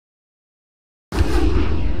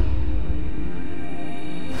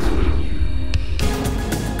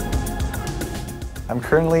I'm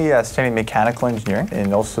currently studying mechanical engineering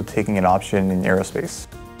and also taking an option in aerospace.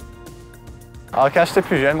 Alors, quand j'étais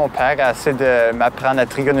plus jeune, mon père a essayé de m'apprendre la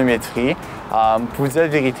trigonométrie. Pour vous dire la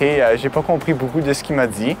vérité, j'ai pas compris beaucoup de ce qu'il m'a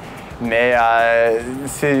dit, mais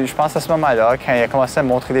je pense à ce moment-là, quand il a commencé à me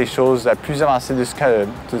montrer des choses plus avancées de ce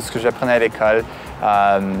que j'apprenais à l'école,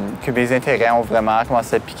 que mes intérêts ont vraiment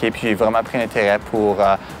commencé à piquer, puis j'ai vraiment pris un intérêt pour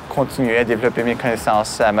continuer à développer mes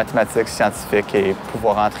connaissances mathématiques, scientifiques et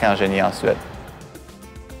pouvoir entrer en génie ensuite.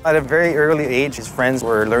 At a very early age, his friends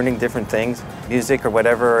were learning different things, music or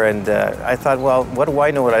whatever, and I thought, well, what do I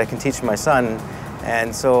know what I can teach my son?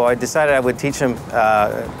 And so I decided I would teach him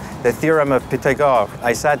the theorem of Pythagoras.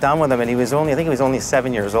 I sat down with him and I think he was only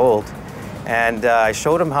 7 years old, and I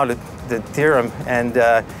showed him the theorem,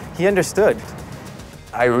 and he understood.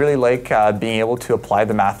 I really like being able to apply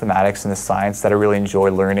the mathematics and the science that I really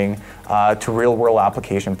enjoy learning to real-world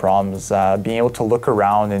application problems. Being able to look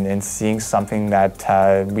around and seeing something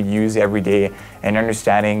that we use every day and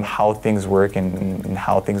understanding how things work and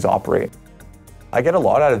how things operate. I get a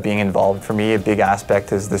lot out of being involved. For me, a big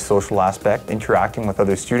aspect is the social aspect, interacting with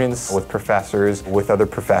other students, with professors, with other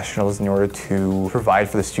professionals in order to provide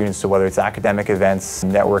for the students. So whether it's academic events,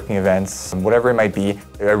 networking events, whatever it might be,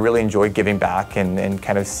 I really enjoy giving back and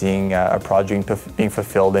kind of seeing a project being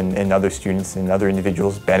fulfilled and other students and other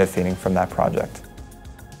individuals benefiting from that project.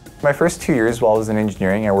 My first 2 years while I was in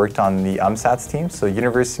engineering, I worked on the UMSATS team, so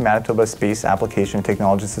University of Manitoba Space Application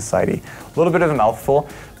Technology Society. A little bit of a mouthful,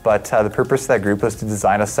 but the purpose of that group was to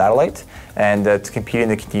design a satellite and to compete in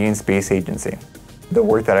the Canadian Space Agency. The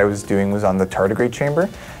work that I was doing was on the tardigrade chamber,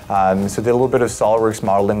 so did a little bit of SolidWorks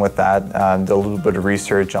modeling with that, did a little bit of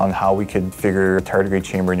research on how we could figure a tardigrade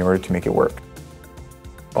chamber in order to make it work.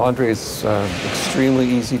 Andre is extremely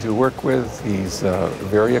easy to work with. He's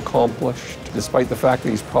very accomplished. Despite the fact that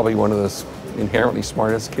he's probably one of the inherently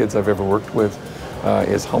smartest kids I've ever worked with,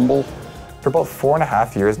 is humble. For about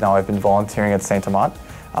 4.5 years now, I've been volunteering at Saint Amant.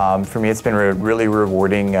 For me, it's been a really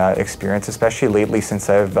rewarding experience, especially lately since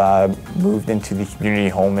I've moved into the community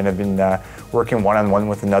home and I've been working one-on-one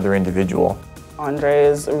with another individual. Andre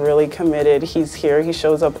is really committed. He's here, he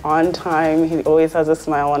shows up on time. He always has a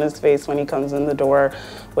smile on his face when he comes in the door,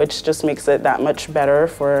 which just makes it that much better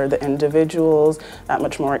for the individuals, that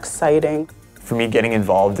much more exciting. For me, getting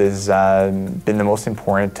involved has been the most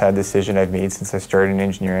important decision I've made since I started in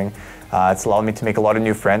engineering. It's allowed me to make a lot of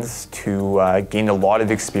new friends, to gain a lot of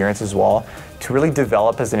experience as well, to really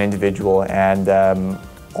develop as an individual, and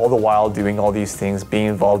all the while doing all these things, being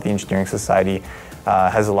involved in the Engineering Society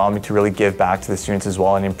has allowed me to really give back to the students as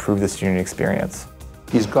well and improve the student experience.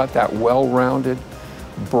 He's got that well-rounded,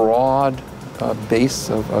 broad base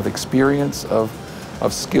of experience, of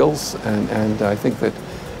skills, and I think that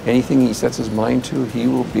anything he sets his mind to, he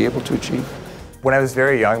will be able to achieve. When I was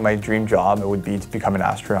very young, my dream job would be to become an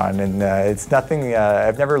astronaut, and it's nothing,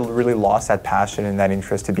 I've never really lost that passion and that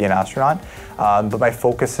interest to be an astronaut, but my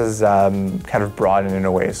focus has kind of broadened in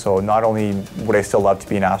a way. So not only would I still love to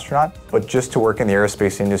be an astronaut, but just to work in the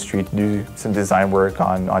aerospace industry, to do some design work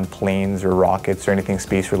on planes or rockets or anything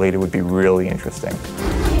space related would be really interesting.